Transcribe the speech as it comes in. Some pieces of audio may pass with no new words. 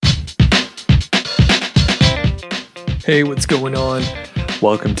Hey, what's going on?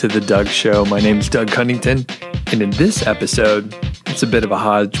 Welcome to The Doug Show. My name's Doug Cunnington, and in this episode, it's a bit of a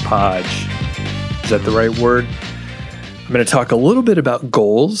hodgepodge. Is that the right word? I'm going to talk a little bit about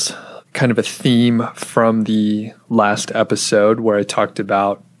goals, kind of a theme from the last episode where I talked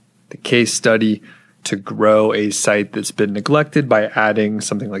about the case study to grow a site that's been neglected by adding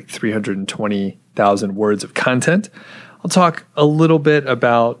something like 320,000 words of content. I'll talk a little bit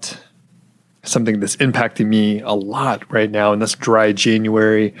about something that's impacting me a lot right now, and that's dry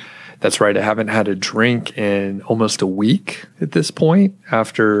January. That's right, I haven't had a drink in almost a week at this point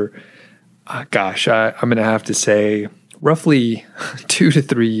after, I'm going to have to say roughly 2 to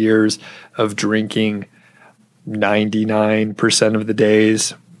 3 years of drinking 99% of the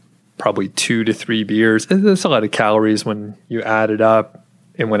days, probably 2 to 3 beers. That's a lot of calories when you add it up.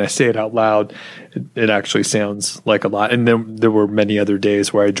 And when I say it out loud, it actually sounds like a lot. And then there were many other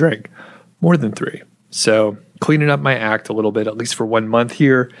days where I drank more than 3. So cleaning up my act a little bit, at least for 1 month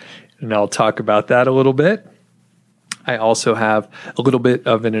here, and I'll talk about that a little bit. I also have a little bit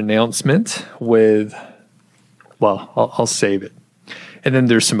of an announcement with, I'll save it. And then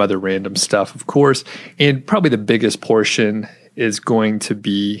there's some other random stuff, of course. And probably the biggest portion is going to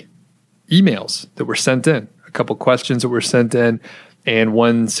be emails that were sent in, a couple questions that were sent in, and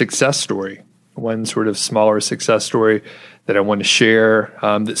one success story, one sort of smaller success story that I want to share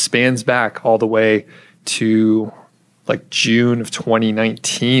that spans back all the way to like June of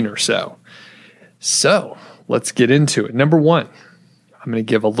 2019 or so. So let's get into it. Number one, I'm going to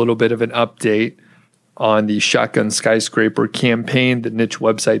give a little bit of an update on the Shotgun Skyscraper campaign that Niche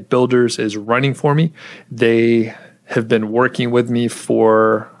Website Builders is running for me. They have been working with me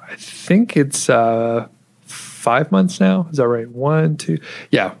for, I think it's 5 months now. Is that right? 1, 2,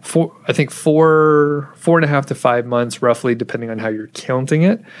 yeah, 4. I think 4.5 to 5 months, roughly, depending on how you're counting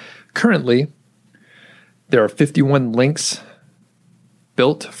it. Currently, there are 51 links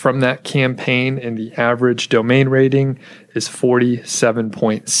built from that campaign, and the average domain rating is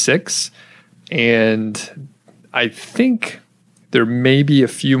 47.6. And I think there may be a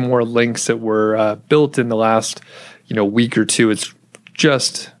few more links that were built in the last, week or two. It's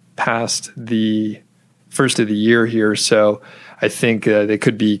just past the first of the year here, so I think they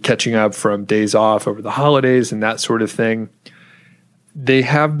could be catching up from days off over the holidays and that sort of thing. They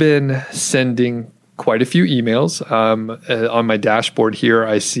have been sending quite a few emails. On my dashboard here,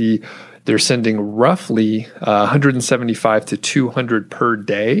 I see they're sending roughly 175 to 200 per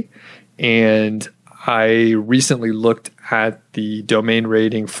day. And I recently looked at the domain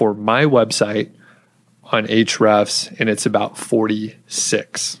rating for my website on Ahrefs, and it's about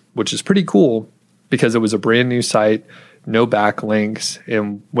 46, which is pretty cool because it was a brand new site, no backlinks,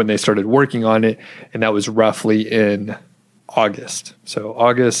 and when they started working on it, and that was roughly in August. So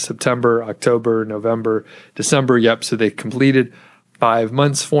August, September, October, November, December, yep. So they completed 5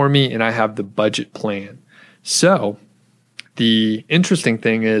 months for me, and I have the budget plan. So the interesting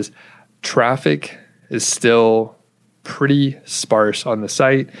thing is traffic is still pretty sparse on the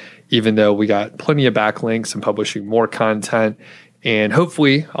site, even though we got plenty of backlinks and publishing more content. And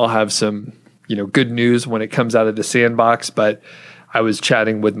hopefully I'll have some good news when it comes out of the sandbox. But I was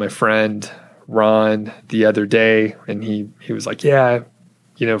chatting with my friend Ron the other day, and he was like, yeah,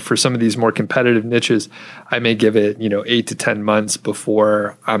 for some of these more competitive niches, I may give it, 8 to 10 months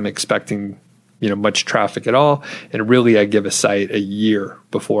before I'm expecting, much traffic at all. And really, I give a site a year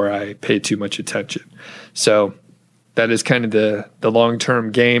before I pay too much attention. So that is kind of the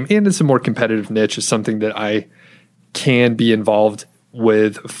long-term game. And it's a more competitive niche. It's something that I can be involved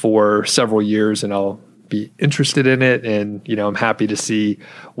with for several years, and I'll be interested in it. And, I'm happy to see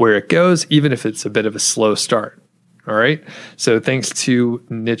where it goes, even if it's a bit of a slow start. All right. So thanks to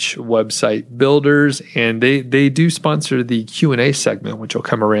Niche Website Builders, and they do sponsor the Q&A segment, which I'll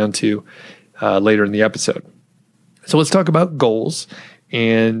come around to later in the episode. So let's talk about goals.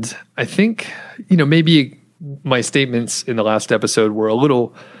 And I think, maybe my statements in the last episode were a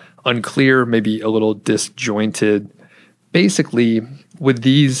little unclear, maybe a little disjointed. Basically, with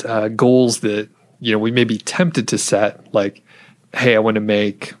these goals that, we may be tempted to set, like, hey, I want to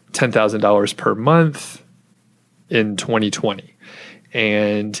make $10,000 per month in 2020.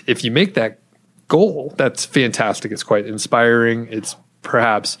 And if you make that goal, that's fantastic. It's quite inspiring. It's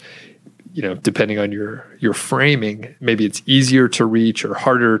perhaps, depending on your framing, maybe it's easier to reach or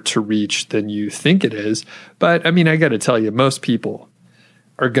harder to reach than you think it is. But I got to tell you, most people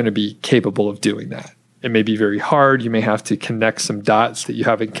are going to be capable of doing that. It may be very hard. You may have to connect some dots that you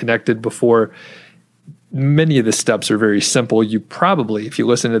haven't connected before. Many of the steps are very simple. You probably, if you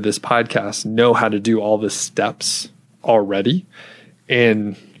listen to this podcast, know how to do all the steps already.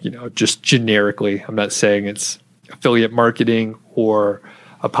 And, just generically, I'm not saying it's affiliate marketing or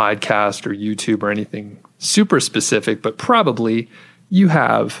a podcast or YouTube or anything super specific, but probably you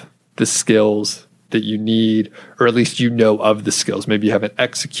have the skills that you need, or at least you know of the skills. Maybe you haven't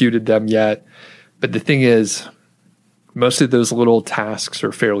executed them yet. But the thing is, most of those little tasks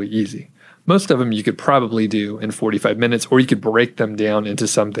are fairly easy. Most of them you could probably do in 45 minutes, or you could break them down into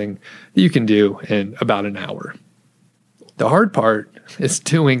something that you can do in about an hour. The hard part is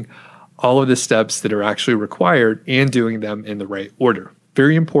doing all of the steps that are actually required and doing them in the right order.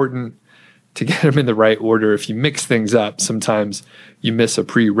 Very important to get them in the right order. If you mix things up, sometimes you miss a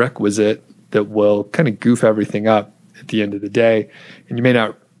prerequisite that will kind of goof everything up at the end of the day, and you may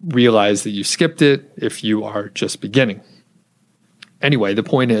not realize that you skipped it if you are just beginning. Anyway, the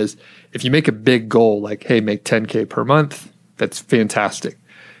point is, if you make a big goal like, hey, make 10K per month, that's fantastic.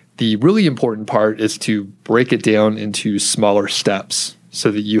 The really important part is to break it down into smaller steps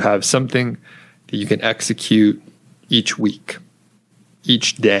so that you have something that you can execute each week,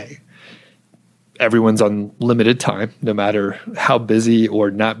 each day. Everyone's on limited time, no matter how busy or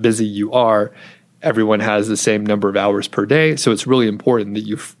not busy you are. Everyone has the same number of hours per day. So it's really important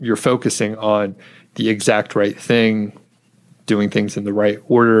that you're focusing on the exact right thing, doing things in the right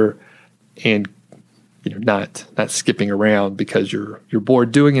order, and not skipping around because you're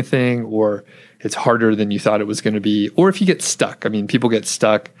bored doing a thing, or it's harder than you thought it was going to be, or if you get stuck. I mean, people get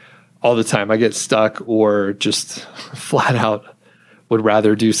stuck all the time. I get stuck, or just flat out would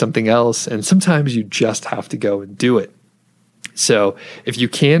rather do something else. And sometimes you just have to go and do it. So if you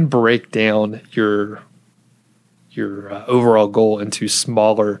can break down your overall goal into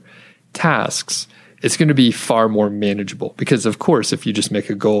smaller tasks, it's going to be far more manageable. Because of course, if you just make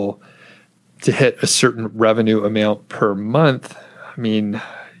a goal to hit a certain revenue amount per month, I mean,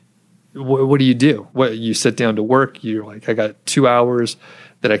 what do you do? You sit down to work, you're like, I got 2 hours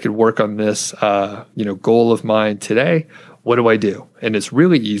that I could work on this goal of mine today. What do I do? And it's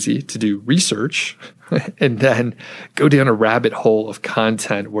really easy to do research and then go down a rabbit hole of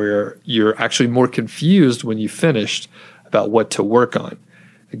content where you're actually more confused when you finished about what to work on.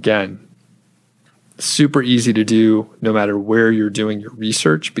 Again, super easy to do no matter where you're doing your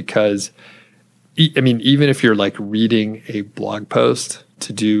research, because even if you're like reading a blog post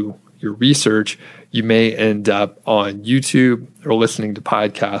to do your research, you may end up on YouTube or listening to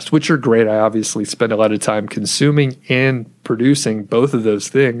podcasts, which are great. I obviously spend a lot of time consuming and producing both of those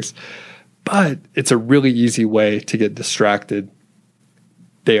things, but it's a really easy way to get distracted.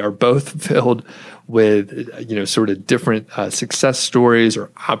 They are both filled with, sort of different success stories or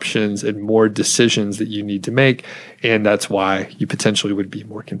options and more decisions that you need to make. And that's why you potentially would be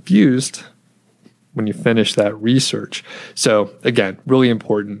more confused when you finish that research. So again, really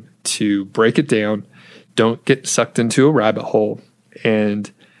important to break it down. Don't get sucked into a rabbit hole. And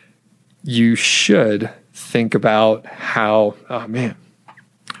you should think about how,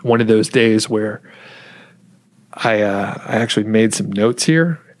 one of those days where I actually made some notes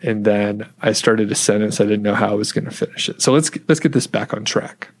here, and then I started a sentence. I didn't know how I was going to finish it. So let's get this back on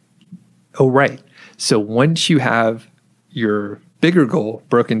track. Oh, right. So once you have your bigger goal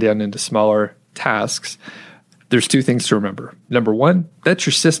broken down into smaller tasks, there's two things to remember. Number one, that's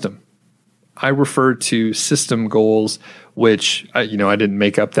your system. I refer to system goals, which, I didn't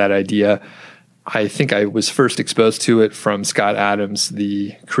make up that idea. I think I was first exposed to it from Scott Adams,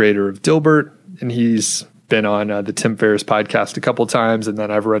 the creator of Dilbert, and he's been on the Tim Ferriss podcast a couple times, and then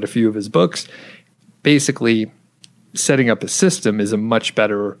I've read a few of his books. Basically, setting up a system is a much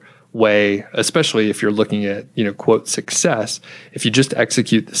better way, especially if you're looking at, quote, success. If you just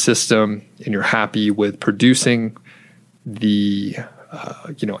execute the system and you're happy with producing the,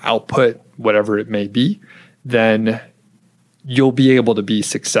 output, whatever it may be, then you'll be able to be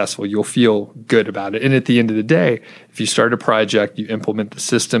successful. You'll feel good about it. And at the end of the day, if you start a project, you implement the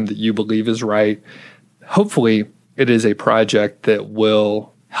system that you believe is right, hopefully it is a project that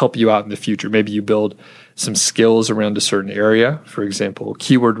will help you out in the future. Maybe you build some skills around a certain area, for example,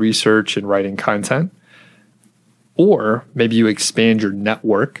 keyword research and writing content. Or maybe you expand your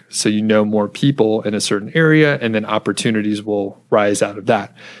network so you know more people in a certain area, and then opportunities will rise out of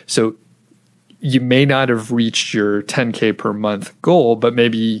that. So you may not have reached your 10K per month goal, but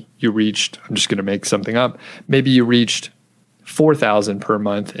maybe you reached, I'm just going to make something up, maybe you reached 4,000 per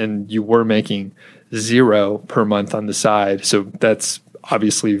month and you were making 0 per month on the side. So that's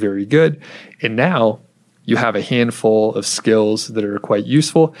obviously very good. And now you have a handful of skills that are quite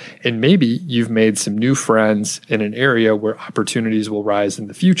useful, and maybe you've made some new friends in an area where opportunities will rise in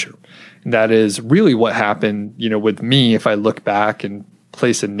the future. And that is really what happened, with me. If I look back and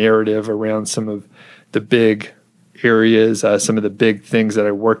place a narrative around some of the big areas, some of the big things that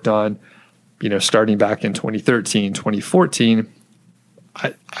I worked on, starting back in 2013, 2014,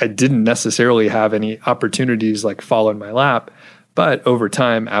 I didn't necessarily have any opportunities like fall in my lap. But over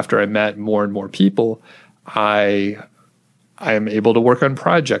time, after I met more and more people, I am able to work on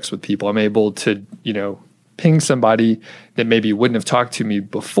projects with people. I'm able to, ping somebody that maybe wouldn't have talked to me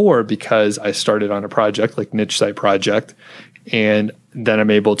before because I started on a project like Niche Site Project. And then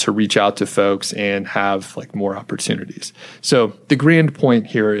I'm able to reach out to folks and have like more opportunities. So the grand point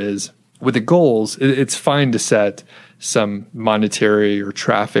here is with the goals, it's fine to set some monetary or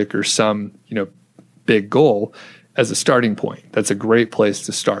traffic or some, big goal as a starting point. That's a great place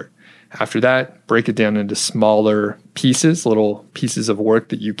to start. After that, break it down into smaller pieces, little pieces of work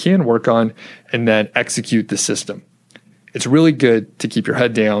that you can work on, and then execute the system. It's really good to keep your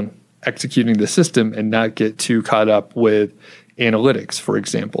head down, executing the system, and not get too caught up with analytics, for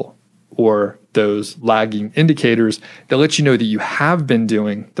example, or those lagging indicators that let you know that you have been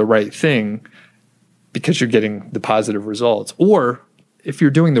doing the right thing because you're getting the positive results. Or if you're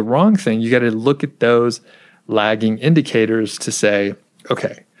doing the wrong thing, you got to look at those lagging indicators to say,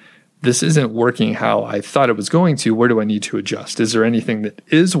 okay, this isn't working how I thought it was going to. Where do I need to adjust? Is there anything that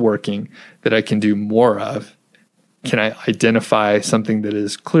is working that I can do more of? Can I identify something that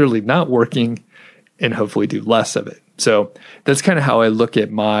is clearly not working and hopefully do less of it? So that's kind of how I look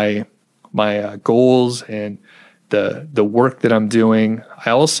at my goals and the work that I'm doing. I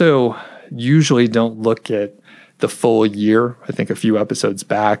also usually don't look at the full year. I think a few episodes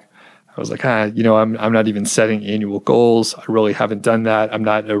back, I was like, I'm not even setting annual goals. I really haven't done that. I'm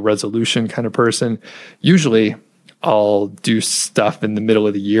not a resolution kind of person. Usually I'll do stuff in the middle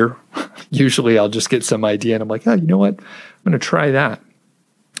of the year. Usually I'll just get some idea and I'm like, you know what? I'm going to try that.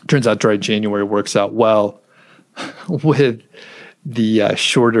 Turns out Dry January works out well with the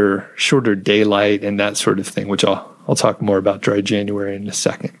shorter daylight and that sort of thing, which I'll talk more about Dry January in a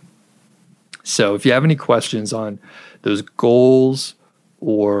second. So if you have any questions on those goals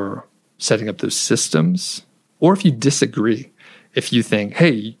or setting up those systems, or if you disagree, if you think,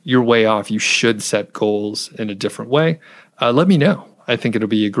 hey, you're way off, you should set goals in a different way, let me know. I think it'll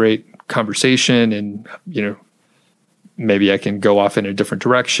be a great conversation and, maybe I can go off in a different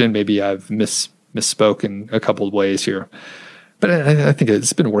direction. Maybe I've misspoken a couple of ways here. But I think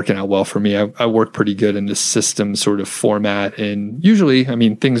it's been working out well for me. I work pretty good in this system sort of format. And usually,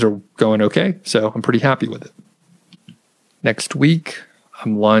 things are going okay. So I'm pretty happy with it. Next week,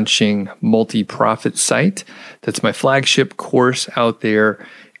 I'm launching Multi-Profit Site. That's my flagship course out there.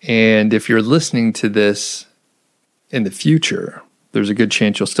 And if you're listening to this in the future, there's a good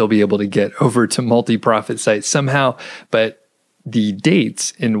chance you'll still be able to get over to Multi-Profit Site somehow. But the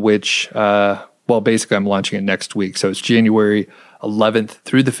dates in which, basically I'm launching it next week. So it's January 11th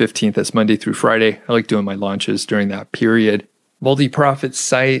through the 15th. That's Monday through Friday. I like doing my launches during that period. Multi-Profit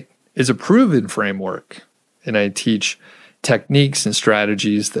Site is a proven framework, and I teach techniques and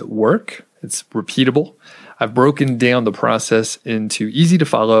strategies that work. It's repeatable. I've broken down the process into easy to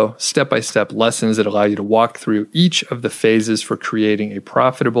follow, step-by-step lessons that allow you to walk through each of the phases for creating a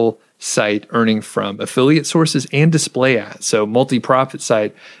profitable site, earning from affiliate sources and display ads. So Multi-Profit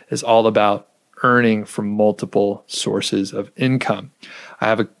Site is all about earning from multiple sources of income. I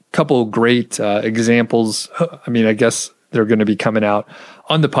have a couple of great examples. I guess they're going to be coming out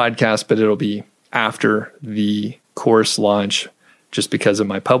on the podcast, but it'll be after the course launch just because of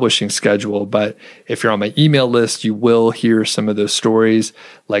my publishing schedule. But if you're on my email list, you will hear some of those stories,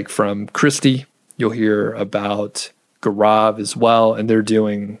 like from Christy. You'll hear about Gaurav as well, and they're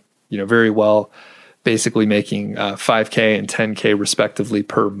doing very well, basically making 5K and 10K respectively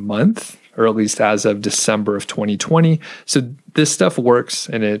per month, or at least as of December of 2020. So this stuff works,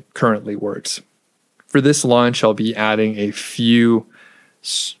 and it currently works. For this launch, I'll be adding a few,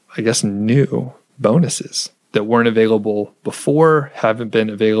 new bonuses that weren't available before, haven't been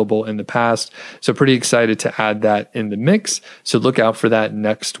available in the past. So pretty excited to add that in the mix. So look out for that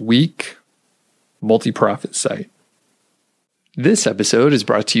next week. Multi-Profit Site. This episode is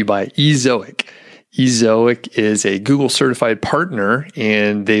brought to you by Ezoic. Ezoic is a Google certified partner,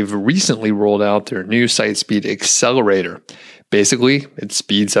 and they've recently rolled out their new Site Speed Accelerator. Basically, it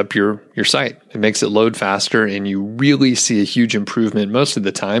speeds up your site. It makes it load faster, and you really see a huge improvement most of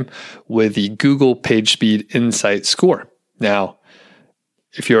the time with the Google PageSpeed Insight score. Now,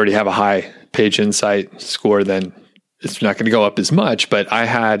 if you already have a high Page Insight score, then it's not going to go up as much, but I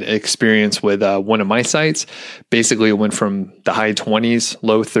had experience with one of my sites. Basically, it went from the high 20s,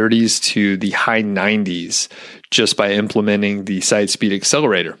 low 30s to the high 90s just by implementing the Site Speed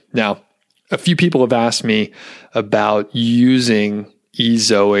Accelerator. Now, a few people have asked me about using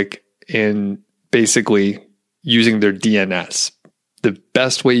Ezoic in basically using their DNS. the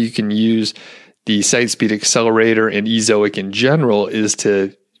best way you can use the Site Speed Accelerator and Ezoic in general is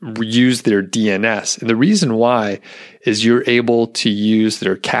to use their DNS. And the reason why is you're able to use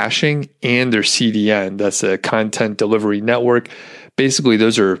their caching and their CDN. That's a content delivery network. Basically,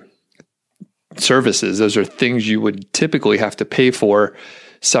 those are services. Those are things you would typically have to pay for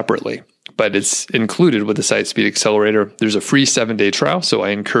separately, but it's included with the Site Speed Accelerator. There's a free 7-day trial, so I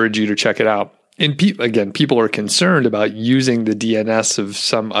encourage you to check it out. And again, people are concerned about using the DNS of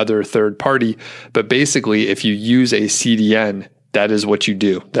some other third party, but basically, if you use a CDN, that is what you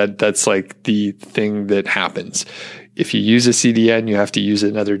do. That's like the thing that happens. If you use a CDN, you have to use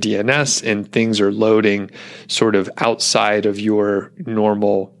another DNS, and things are loading sort of outside of your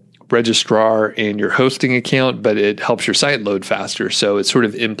normal registrar and your hosting account, but it helps your site load faster. So it's sort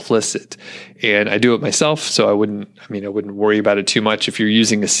of implicit. And I do it myself, so I wouldn't worry about it too much. If you're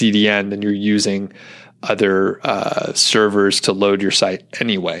using a CDN, then you're using other servers to load your site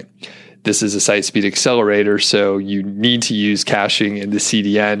anyway. This is a Site Speed Accelerator, so you need to use caching in the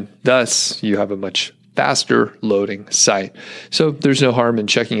CDN. Thus, you have a much faster loading site. So there's no harm in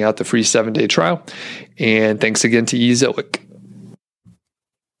checking out the free 7-day trial. And thanks again to Ezoic.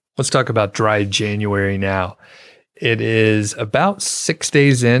 Let's talk about dry January now. It is about 6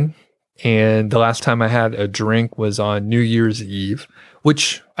 days in, and the last time I had a drink was on New Year's Eve,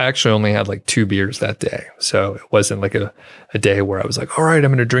 which I actually only had like 2 beers that day. So it wasn't like a day where I was like, all right, I'm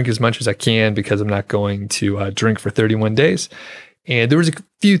going to drink as much as I can because I'm not going to drink for 31 days. And there was a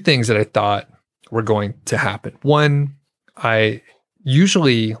few things that I thought were going to happen. One, I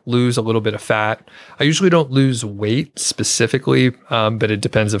usually lose a little bit of fat. I usually don't lose weight specifically, but it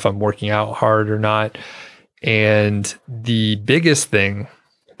depends if I'm working out hard or not. And the biggest thing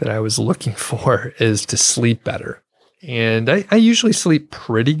that I was looking for is to sleep better. And I usually sleep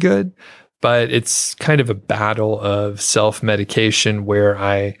pretty good, but it's kind of a battle of self-medication where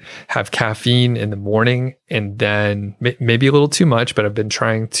I have caffeine in the morning and then maybe a little too much, but I've been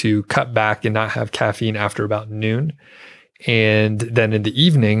trying to cut back and not have caffeine after about noon. And then in the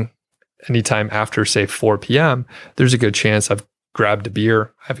evening, anytime after, say, 4 p.m., there's a good chance I've grabbed a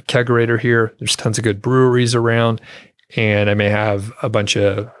beer. I have a kegerator here. There's tons of good breweries around, and I may have a bunch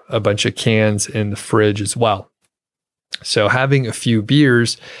of cans in the fridge as well. So having a few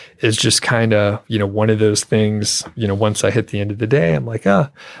beers is just kind of, one of those things, once I hit the end of the day, I'm like, I've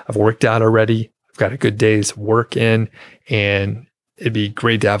worked out already. I've got a good day's work in, and it'd be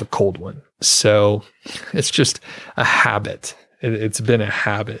great to have a cold one. So it's just a habit. It's been a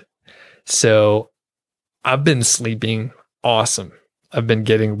habit. So I've been sleeping awesome. I've been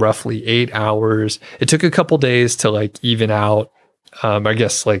getting roughly 8 hours. It took a couple days to like even out, I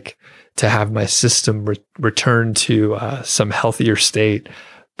guess, like to have my system return to some healthier state.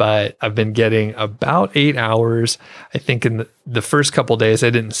 But I've been getting about 8 hours. I think in the first couple days,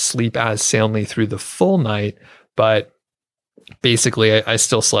 I didn't sleep as soundly through the full night, but basically I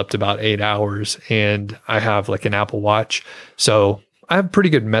still slept about 8 hours, and I have like an Apple Watch. So I have pretty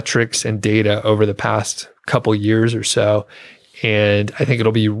good metrics and data over the past couple years or so. And I think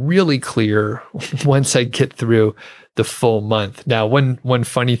it'll be really clear once I get through the full month. Now, one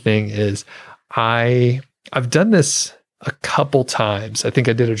funny thing is I've done this a couple times. I think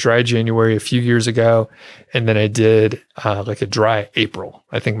I did a dry January a few years ago, and then I did like a dry April.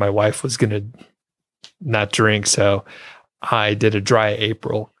 I think my wife was going to not drink, so I did a dry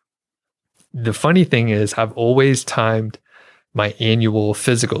April. The funny thing is I've always timed my annual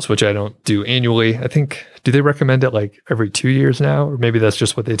physicals, which I don't do annually. I think, do they recommend it like every 2 years now? Or maybe that's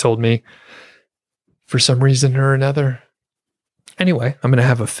just what they told me for some reason or another. Anyway, I'm going to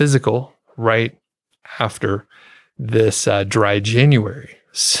have a physical right after this dry January.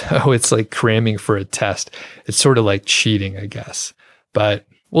 So it's like cramming for a test. It's sort of like cheating, I guess. But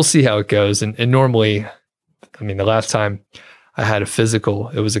we'll see how it goes. And normally, the last time I had a physical,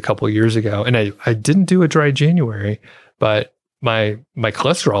 it was a couple of years ago. And I didn't do a dry January, but my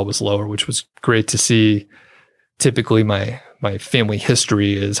cholesterol was lower, which was great to see. Typically, my family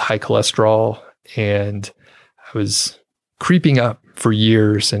history is high cholesterol, and I was creeping up for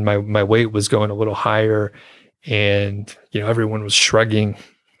years, and my weight was going a little higher, and everyone was shrugging.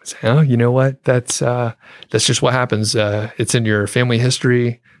 Saying, oh, you know what? That's just what happens. It's in your family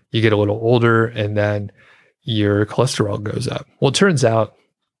history. You get a little older, and then your cholesterol goes up. Well, it turns out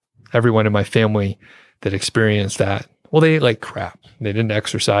everyone in my family that experienced that, well, they ate like crap. They didn't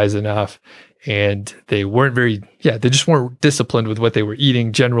exercise enough, and they weren't they just weren't disciplined with what they were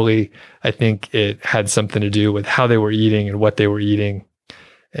eating. Generally, I think it had something to do with how they were eating and what they were eating.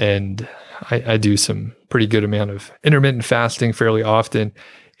 And I do some pretty good amount of intermittent fasting fairly often.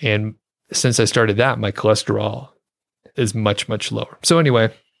 And since I started that, my cholesterol is much, much lower. So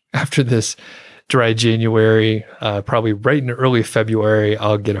anyway, after this dry January, probably right in early February,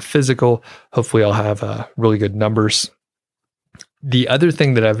 I'll get a physical. Hopefully I'll have really good numbers. The other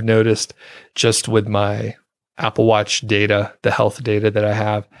thing that I've noticed just with my Apple Watch data, the health data that I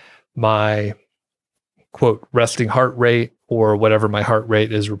have, my quote, resting heart rate or whatever my heart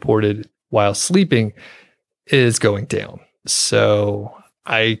rate is reported while sleeping is going down. So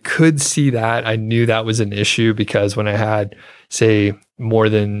I could see that. I knew that was an issue because when I had, say, more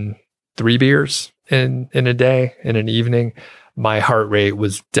than 3 beers in a day, in an evening, my heart rate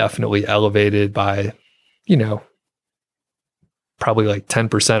was definitely elevated by, probably like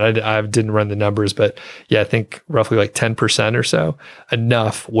 10%. I didn't run the numbers, but yeah, I think roughly like 10% or so,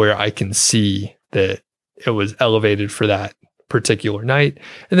 enough where I can see that it was elevated for that particular night.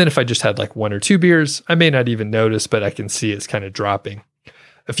 And then if I just had like 1 or 2 beers, I may not even notice, but I can see it's kind of dropping.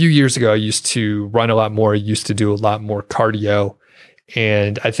 A few years ago, I used to run a lot more, used to do a lot more cardio.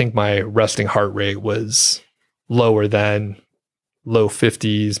 And I think my resting heart rate was lower than low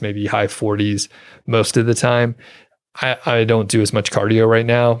 50s, maybe high 40s most of the time. I don't do as much cardio right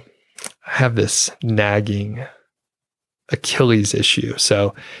now. I have this nagging Achilles issue.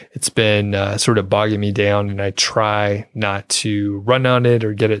 So it's been sort of bogging me down, and I try not to run on it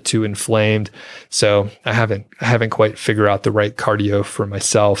or get it too inflamed. So I haven't quite figured out the right cardio for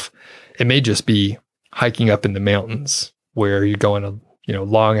myself. It may just be hiking up in the mountains where you're going a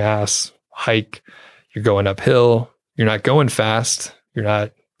long ass hike. You're going uphill. You're not going fast. You're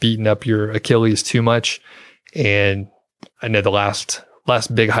not beating up your Achilles too much. And I know the last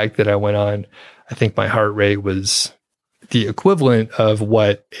big hike that I went on, I think my heart rate was the equivalent of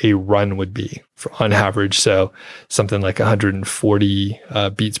what a run would be on average. So something like 140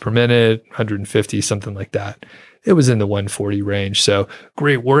 beats per minute, 150, something like that. It was in the 140 range. So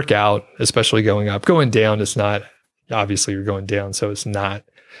great workout, especially going up. Going down is not, obviously you're going down, so it's not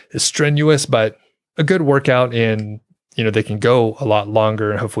as strenuous, but a good workout, and they can go a lot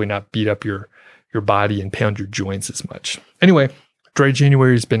longer and hopefully not beat up your body and pound your joints as much. Anyway, dry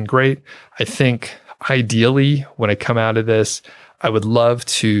January has been great. I think ideally, when I come out of this, I would love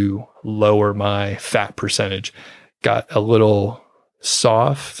to lower my fat percentage. Got a little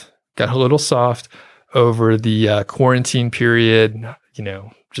soft over the quarantine period.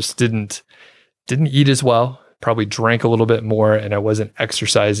 Just didn't eat as well. Probably drank a little bit more, and I wasn't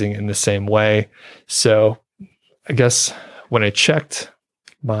exercising in the same way. So I guess when I checked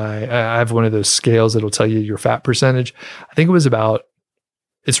I have one of those scales that'll tell you your fat percentage. I think it was about,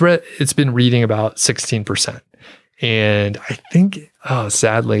 it's been reading about 16%. And I think,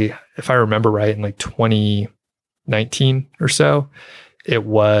 sadly, if I remember right, in like 2019 or so, it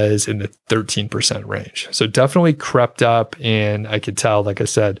was in the 13% range. So definitely crept up, and I could tell, like I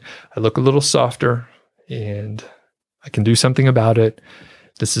said, I look a little softer and I can do something about it.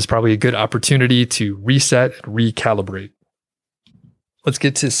 This is probably a good opportunity to reset and recalibrate. Let's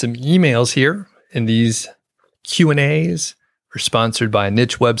get to some emails here. And these Q&As are sponsored by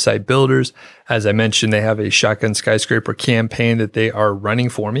Niche Website Builders. As I mentioned, they have a Shotgun Skyscraper campaign that they are running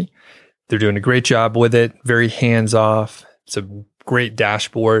for me. They're doing a great job with it, very hands-off. It's a great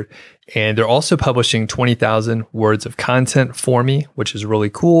dashboard. And they're also publishing 20,000 words of content for me, which is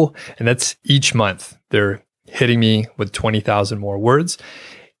really cool. And that's each month. They're hitting me with 20,000 more words.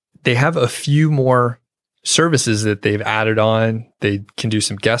 They have a few more services that they've added on. They can do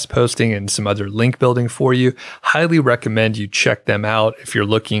some guest posting and some other link building for you. Highly recommend you check them out if you're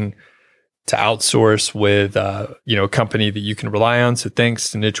looking to outsource with a company that you can rely on. So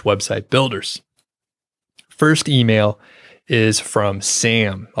thanks to Niche Website Builders. First email is from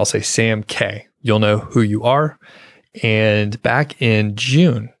Sam. I'll say Sam K. You'll know who you are. And back in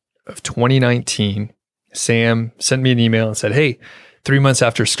June of 2019, Sam sent me an email and said, hey, 3 months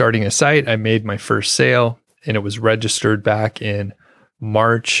after starting a site, I made my first sale, and it was registered back in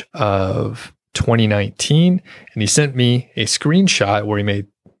March of 2019. And he sent me a screenshot where he made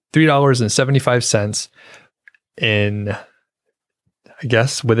 $3.75 in, I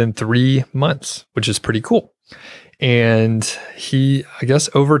guess, within 3 months, which is pretty cool. And he, I guess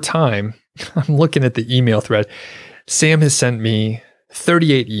over time, I'm looking at the email thread, Sam has sent me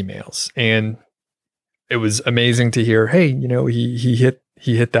 38 emails, and it was amazing to hear, hey, he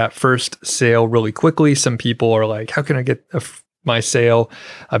hit that first sale really quickly. Some people are like, how can I get my sale?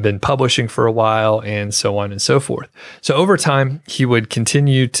 I've been publishing for a while, and so on and so forth. So over time, he would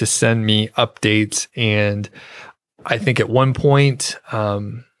continue to send me updates. And I think at one point,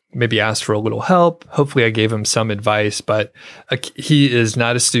 maybe asked for a little help. Hopefully I gave him some advice, but he is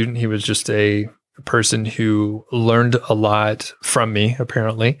not a student. He was just a person who learned a lot from me,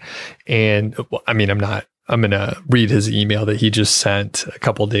 apparently. And I'm not I'm going to read his email that he just sent a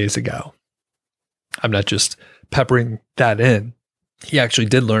couple days ago. I'm not just peppering that in. He actually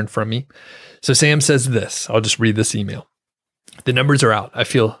did learn from me. So Sam says this. I'll just read this email. The numbers are out. I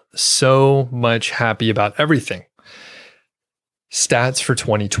feel so much happy about everything. Stats for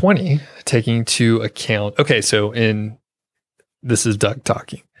 2020, taking into account. Okay, so this is Doug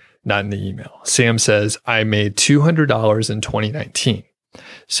talking, not in the email. Sam says, I made $200 in 2019.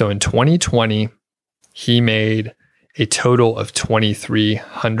 So in 2020, he made a total of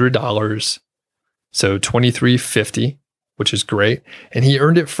 $2,300. So $2,350, which is great. And he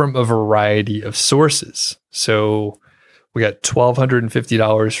earned it from a variety of sources. So we got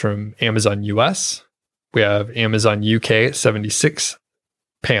 $1,250 from Amazon US. We have Amazon UK at 76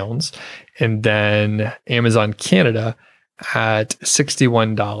 pounds. And then Amazon Canada at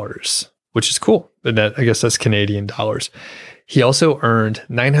 $61, which is cool. And that, I guess that's Canadian dollars. He also earned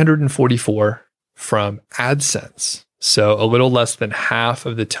 $944 from AdSense. So a little less than half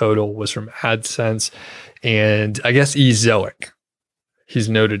of the total was from AdSense and I guess Ezoic. He's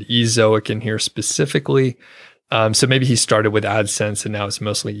noted Ezoic in here specifically. So maybe he started with AdSense and now it's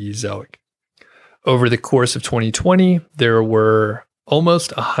mostly Ezoic. Over the course of 2020, there were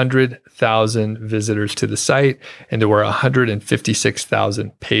almost 100,000 visitors to the site and there were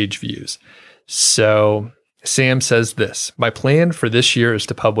 156,000 page views. So Sam says this, my plan for this year is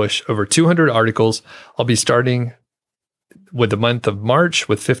to publish over 200 articles. I'll be starting with the month of March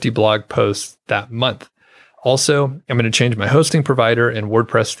with 50 blog posts that month. Also, I'm going to change my hosting provider and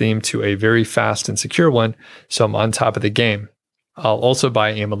WordPress theme to a very fast and secure one, so I'm on top of the game. I'll also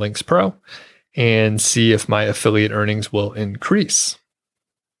buy Amalinks Pro and see if my affiliate earnings will increase.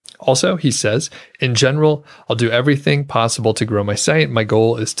 Also, he says, in general, I'll do everything possible to grow my site. My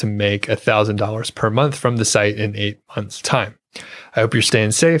goal is to make $1,000 per month from the site in 8 months' time. I hope you're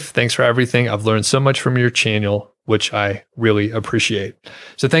staying safe. Thanks for everything. I've learned so much from your channel, which I really appreciate.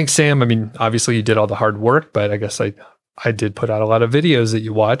 So thanks, Sam. I mean, obviously you did all the hard work, but I guess I did put out a lot of videos that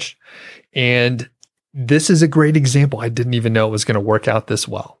you watched. And this is a great example. I didn't even know it was going to work out this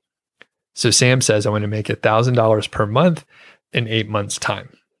well. So Sam says, I want to make $1,000 per month in 8 months'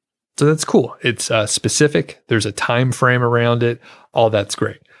 time. So that's cool. It's specific. There's a time frame around it. All that's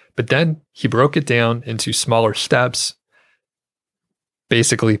great. But then he broke it down into smaller steps,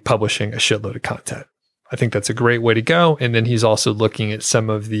 basically publishing a shitload of content. I think that's a great way to go. And then he's also looking at some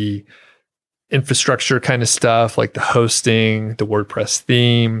of the infrastructure kind of stuff like the hosting, the WordPress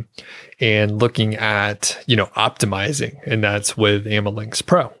theme, and looking at, optimizing. And that's with Amalinks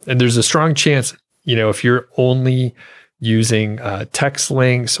Pro. And there's a strong chance, if you're only using text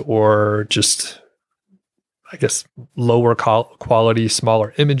links or just, I guess, lower quality,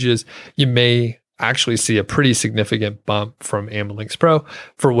 smaller images, you may actually see a pretty significant bump from Amalinks Pro,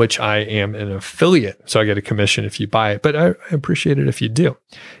 for which I am an affiliate. So I get a commission if you buy it, but I appreciate it if you do.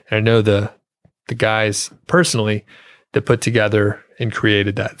 And I know the guys personally that put together and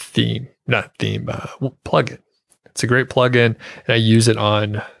created that plugin. It's a great plugin, and I use it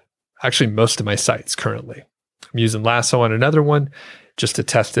on actually most of my sites currently. I'm using Lasso on another one just to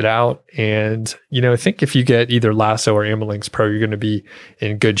test it out. And, I think if you get either Lasso or Amalinks Pro, you're going to be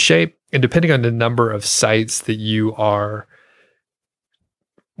in good shape. And depending on the number of sites that you are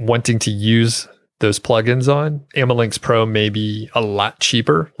wanting to use those plugins on, Amalinks Pro may be a lot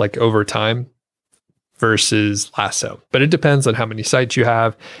cheaper, like over time, versus Lasso. But it depends on how many sites you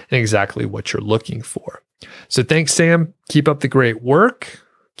have and exactly what you're looking for. So thanks, Sam. Keep up the great work.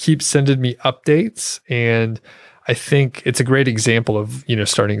 Keep sending me updates. And I think it's a great example of,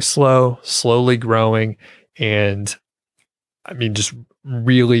 starting slowly growing, and I mean, just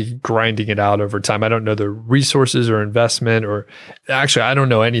really grinding it out over time. I don't know the resources or investment, or actually, I don't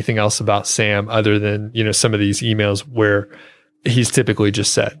know anything else about Sam other than, some of these emails where he's typically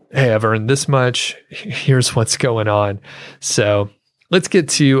just said, hey, I've earned this much. Here's what's going on. So let's get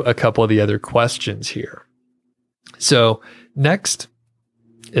to a couple of the other questions here. So next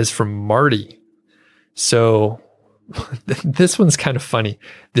is from Marty. So this one's kind of funny.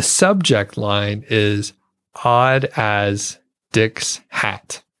 The subject line is odd as Dick's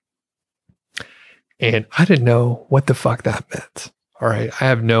hat. And I didn't know what the fuck that meant. All right. I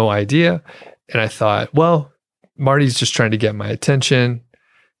have no idea. And I thought, well, Marty's just trying to get my attention.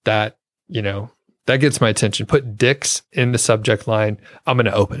 That gets my attention. Put Dick's in the subject line. I'm going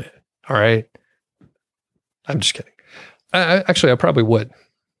to open it. All right. I'm just kidding. I probably would.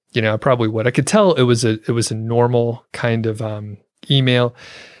 I probably would. I could tell it was a normal kind of email.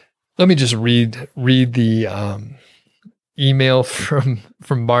 Let me just read the email from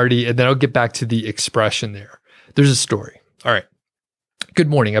Marty, and then I'll get back to the expression there. There's a story. All right. Good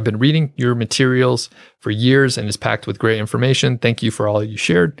morning. I've been reading your materials for years and it's packed with great information. Thank you for all you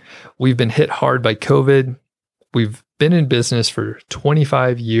shared. We've been hit hard by COVID. We've been in business for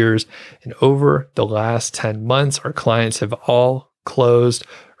 25 years, and over the last 10 months, our clients have all closed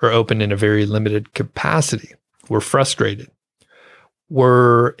or opened in a very limited capacity. We're frustrated.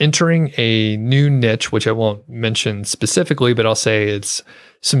 We're entering a new niche, which I won't mention specifically, but I'll say it's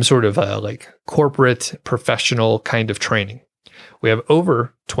some sort of like corporate professional kind of training. We have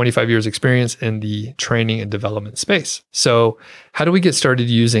over 25 years experience in the training and development space. So how do we get started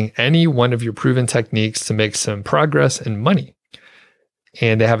using any one of your proven techniques to make some progress and money?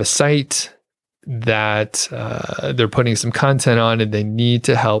 And they have a site that they're putting some content on and they need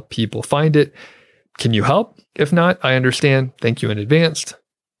to help people find it. Can you help? If not, I understand. Thank you in advance.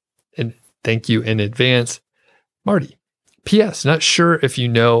 And thank you in advance, Marty. P.S. Not sure if you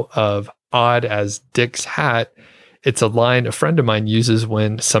know of Odd as Dick's Hat. It's a line a friend of mine uses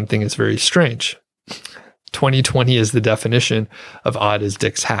when something is very strange. 2020 is the definition of odd as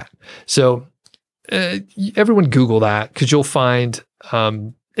Dick's hat. So everyone Google that because you'll find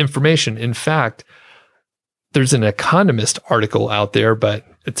information. In fact, there's an Economist article out there, but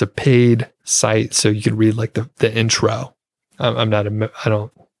it's a paid site. So you can read like the intro. I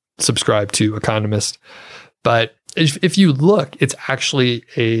don't subscribe to Economist, but if you look, it's actually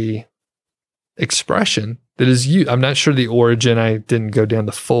a expression that is used. I'm not sure the origin. I didn't go down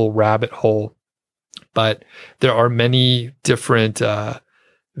the full rabbit hole, but there are many different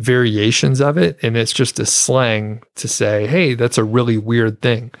variations of it. And it's just a slang to say, hey, that's a really weird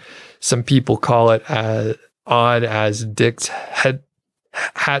thing. Some people call it odd as Dick's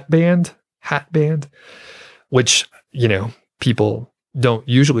hat band, which, people don't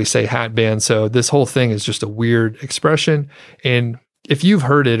usually say hat band. So this whole thing is just a weird expression. And if you've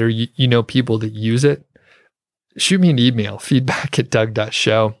heard it or you know people that use it, shoot me an email,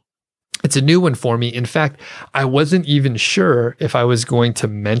 feedback@doug.show. It's a new one for me. In fact, I wasn't even sure if I was going to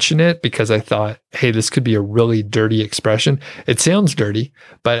mention it because I thought, hey, this could be a really dirty expression. It sounds dirty,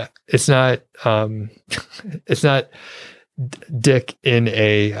 but it's not dick in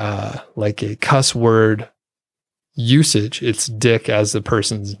a like a cuss word usage. It's Dick as the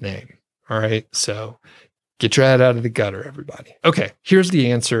person's name. All right. So get your head out of the gutter, everybody. Okay. Here's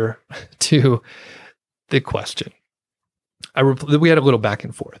the answer to the question. We had a little back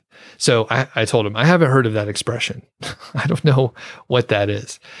and forth. So I told him, I haven't heard of that expression. I don't know what that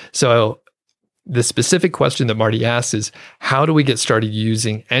is. So the specific question that Marty asks is, how do we get started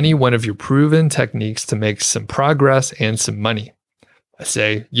using any one of your proven techniques to make some progress and some money? I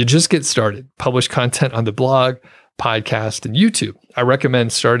say, you just get started. Publish content on the blog, podcast, and YouTube. I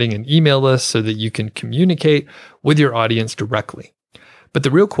recommend starting an email list so that you can communicate with your audience directly. But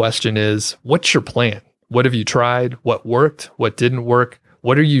the real question is, what's your plan? What have you tried? What worked? What didn't work?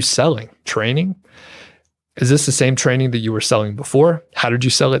 What are you selling? Training? Is this the same training that you were selling before? How did you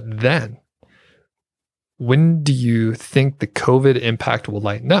sell it then? When do you think the COVID impact will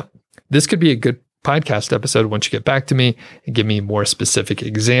lighten up? This could be a good podcast episode once you get back to me and give me more specific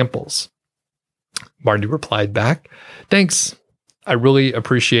examples. Marty replied back, thanks. I really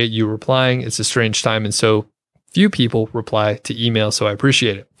appreciate you replying. It's a strange time and so few people reply to email, so I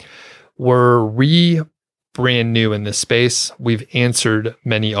appreciate it. We're brand new in this space. We've answered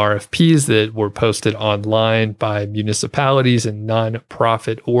many RFPs that were posted online by municipalities and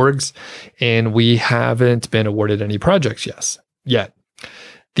nonprofit orgs, and we haven't been awarded any projects yet.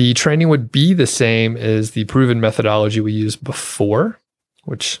 The training would be the same as the proven methodology we used before,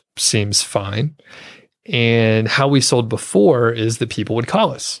 which seems fine. And how we sold before is that people would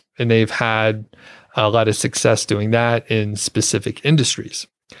call us, and they've had a lot of success doing that in specific industries.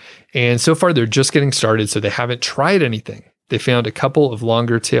 And so far, they're just getting started, so they haven't tried anything. They found a couple of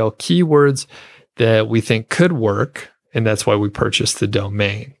longer tail keywords that we think could work, and that's why we purchased the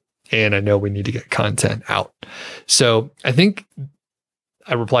domain. And I know we need to get content out. So I think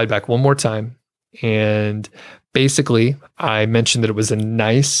I replied back one more time, and basically, I mentioned that it was a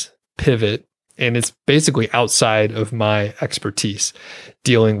nice pivot, and it's basically outside of my expertise,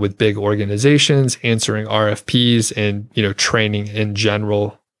 dealing with big organizations, answering RFPs, and training in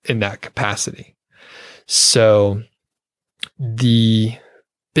general in that capacity. So the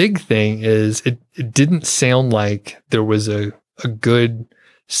big thing is it didn't sound like there was a good,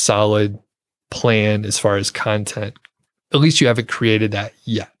 solid plan as far as content. At least you haven't created that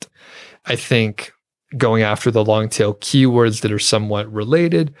yet. I think going after the long tail keywords that are somewhat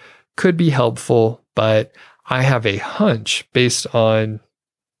related could be helpful, but I have a hunch based on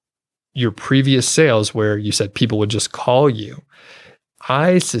your previous sales where you said people would just call you.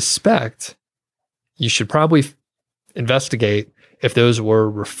 I suspect you should probably investigate if those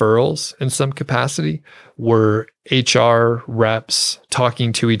were referrals in some capacity, were HR reps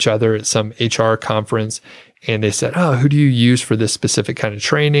talking to each other at some HR conference, and they said, oh, who do you use for this specific kind of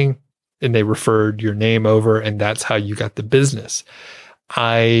training? And they referred your name over, and that's how you got the business.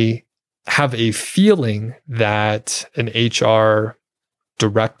 I have a feeling that an HR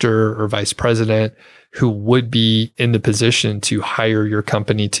director or vice president who would be in the position to hire your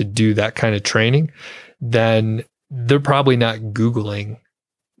company to do that kind of training, then they're probably not Googling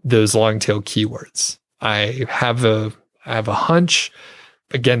those long tail keywords. I have a hunch.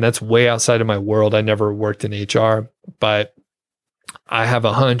 Again, that's way outside of my world. I never worked in HR, but I have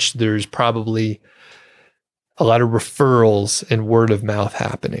a hunch there's probably a lot of referrals and word of mouth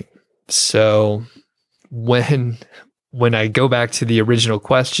happening. So when I go back to the original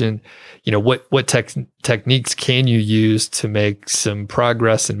question, what techniques can you use to make some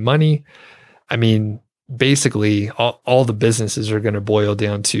progress and money? I mean, basically all the businesses are going to boil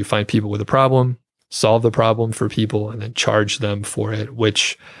down to find people with a problem, solve the problem for people, and then charge them for it,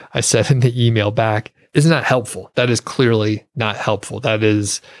 which I said in the email back is not helpful. That is clearly not helpful. That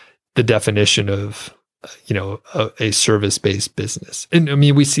is the definition of, a service-based business. And I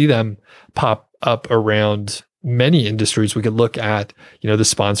mean, we see them pop up around many industries. We could look at, the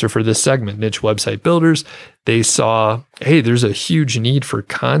sponsor for this segment, Niche Website Builders. They saw, hey, there's a huge need for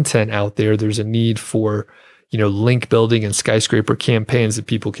content out there. There's a need for, link building and skyscraper campaigns that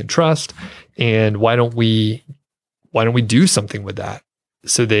people can trust. And why don't we do something with that?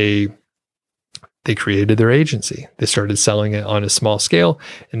 So they created their agency. They started selling it on a small scale,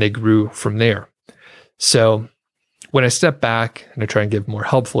 and they grew from there. So when I step back and I try and give more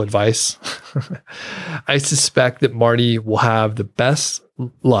helpful advice, I suspect that Marty will have the best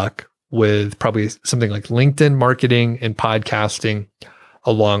luck with probably something like LinkedIn marketing and podcasting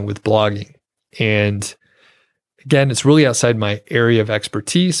along with blogging. And again, it's really outside my area of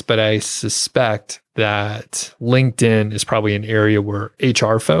expertise, but I suspect that LinkedIn is probably an area where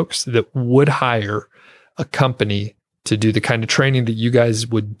HR folks that would hire a company to do the kind of training that you guys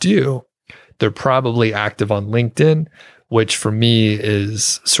would do, they're probably active on LinkedIn, which for me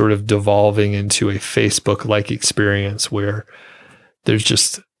is sort of devolving into a Facebook-like experience where there's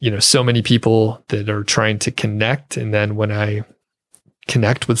just, so many people that are trying to connect. And then when I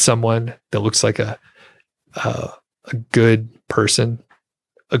connect with someone that looks like a good person,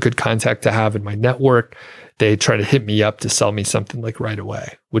 a good contact to have in my network, they try to hit me up to sell me something like right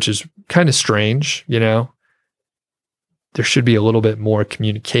away, which is kind of strange, There should be a little bit more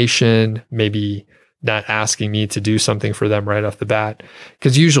communication, maybe not asking me to do something for them right off the bat.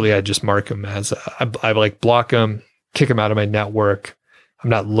 Because usually I just mark them as, I like block them, kick them out of my network. I'm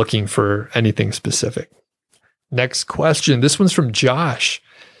not looking for anything specific. Next question. This one's from Josh.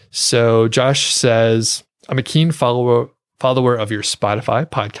 So Josh says, I'm a keen follower of your Spotify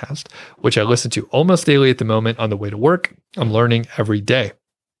podcast, which I listen to almost daily at the moment on the way to work. I'm learning every day.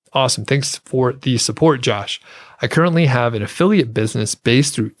 Awesome. Thanks for the support, Josh. I currently have an affiliate business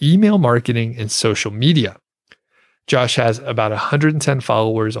based through email marketing and social media. Josh has about 110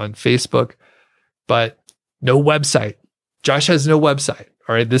 followers on Facebook, but no website. Josh has no website.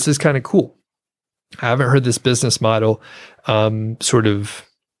 All right. This is kind of cool. I haven't heard this business model sort of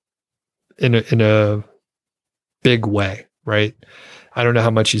in a big way, right? I don't know how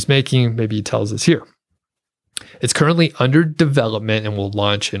much he's making. Maybe he tells us here. It's currently under development and will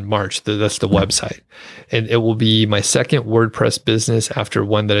launch in March. That's the website. And it will be my second WordPress business after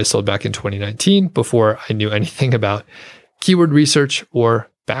one that I sold back in 2019 before I knew anything about keyword research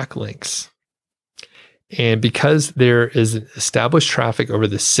or backlinks. And because there is established traffic over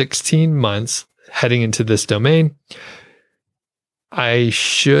the 16 months heading into this domain, I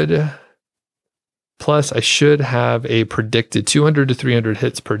should have a predicted 200 to 300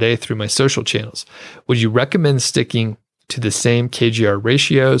 hits per day through my social channels. Would you recommend sticking to the same KGR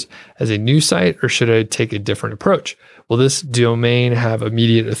ratios as a new site, or should I take a different approach? Will this domain have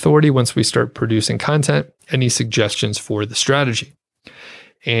immediate authority once we start producing content? Any suggestions for the strategy?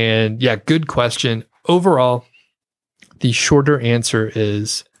 And yeah, good question. Overall, the shorter answer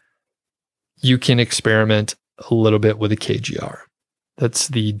is you can experiment a little bit with a KGR. That's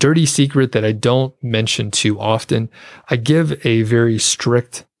the dirty secret that I don't mention too often. I give a very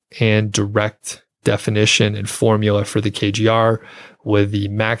strict and direct definition and formula for the KGR with the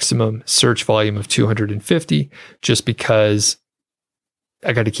maximum search volume of 250, just because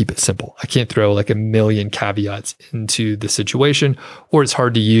I got to keep it simple. I can't throw like a million caveats into the situation, or it's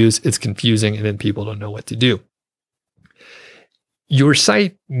hard to use, it's confusing, and then people don't know what to do. Your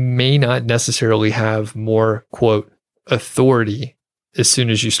site may not necessarily have more, quote, authority as soon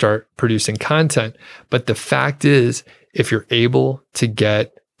as you start producing content. But the fact is, if you're able to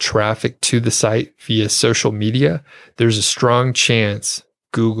get traffic to the site via social media, there's a strong chance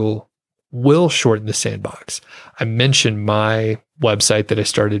Google will shorten the sandbox. I mentioned my website that I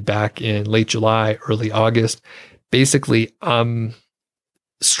started back in late July, early August. Basically, I'm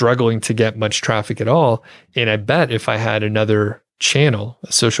struggling to get much traffic at all. And I bet if I had another channel,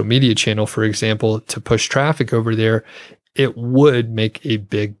 a social media channel, for example, to push traffic over there, it would make a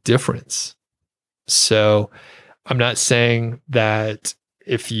big difference. So I'm not saying that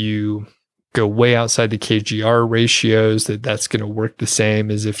if you go way outside the KGR ratios, that's going to work the same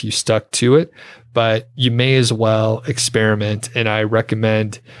as if you stuck to it, but you may as well experiment. And I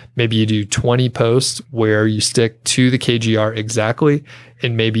recommend maybe you do 20 posts where you stick to the KGR exactly.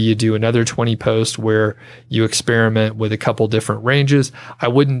 And maybe you do another 20 posts where you experiment with a couple different ranges. I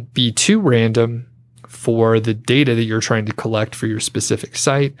wouldn't be too random for the data that you're trying to collect for your specific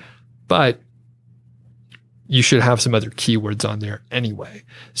site, but you should have some other keywords on there anyway.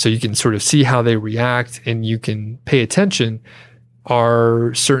 So you can sort of see how they react and you can pay attention.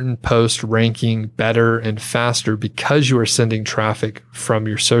 Are certain posts ranking better and faster because you are sending traffic from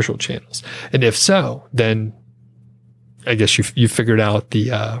your social channels? And if so, then I guess you figured out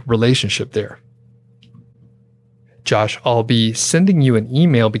the relationship there. Josh, I'll be sending you an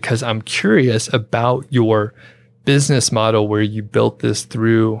email because I'm curious about your business model where you built this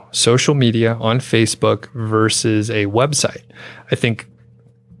through social media on Facebook versus a website. I think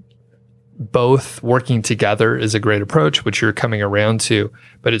both working together is a great approach, which you're coming around to,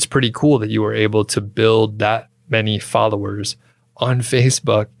 but it's pretty cool that you were able to build that many followers on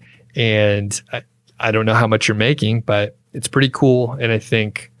Facebook. And I don't know how much you're making, but it's pretty cool. And I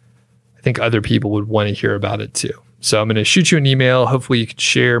think other people would want to hear about it too. So I'm going to shoot you an email. Hopefully you can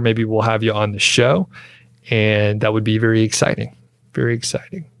share. Maybe we'll have you on the show. And that would be very exciting. Very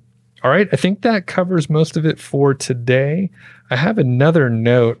exciting. All right. I think that covers most of it for today. I have another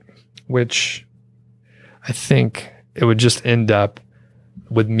note, which I think it would just end up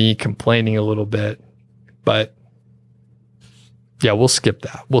with me complaining a little bit. But yeah, we'll skip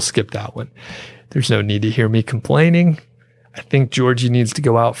that. We'll skip that one. There's no need to hear me complaining. I think Georgie needs to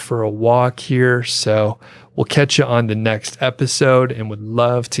go out for a walk here. So we'll catch you on the next episode and would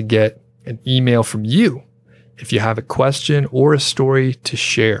love to get an email from you if you have a question or a story to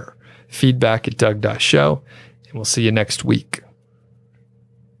share. feedback@doug.show, and we'll see you next week.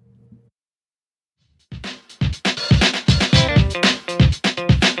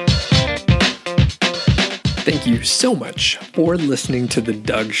 Thank you so much for listening to The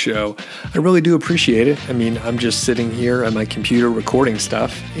Doug Show. I really do appreciate it. I mean, I'm just sitting here at my computer recording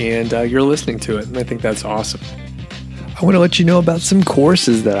stuff, and you're listening to it, and I think that's awesome. I want to let you know about some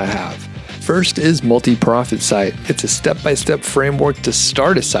courses that I have. First is Multi-Profit Site. It's a step-by-step framework to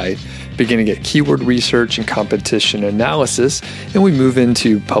start a site, beginning at keyword research and competition analysis, and we move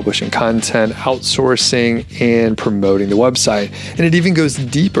into publishing content, outsourcing, and promoting the website. And it even goes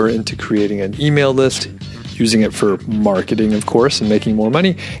deeper into creating an email list, using it for marketing, of course, and making more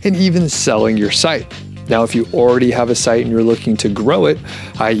money, and even selling your site. Now, if you already have a site and you're looking to grow it,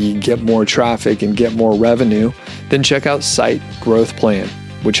 i.e. get more traffic and get more revenue, then check out Site Growth Plan,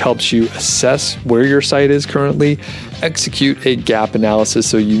 which helps you assess where your site is currently, execute a gap analysis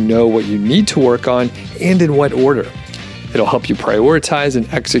so you know what you need to work on and in what order. It'll help you prioritize and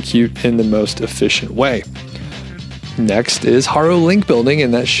execute in the most efficient way. Next is Haro Link Building,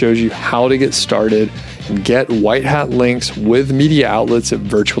 and that shows you how to get started and get white hat links with media outlets at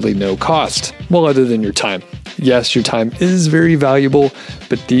virtually no cost. Well, other than your time. Yes, your time is very valuable,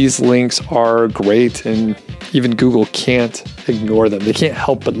 but these links are great and even Google can't ignore them. They can't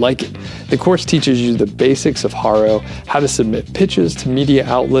help but like it. The course teaches you the basics of Haro, how to submit pitches to media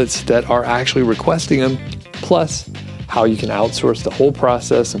outlets that are actually requesting them, plus how you can outsource the whole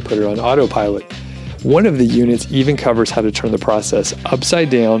process and put it on autopilot. One of the units even covers how to turn the process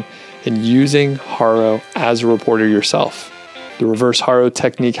upside down and using Haro as a reporter yourself. The reverse Haro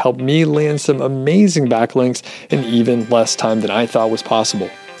technique helped me land some amazing backlinks in even less time than I thought was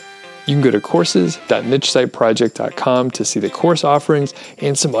possible. You can go to courses.nichesiteproject.com to see the course offerings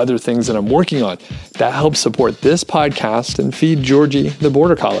and some other things that I'm working on. That helps support this podcast and feed Georgie the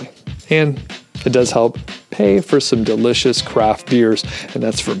Border Collie. And it does help pay for some delicious craft beers, and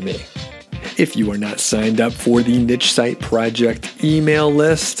that's for me. If you are not signed up for the Niche Site Project email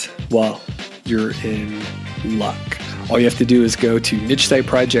list, well, you're in luck. All you have to do is go to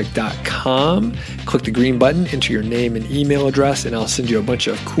nichesiteproject.com, click the green button, enter your name and email address, and I'll send you a bunch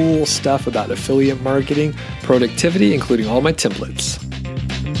of cool stuff about affiliate marketing, productivity, including all my templates.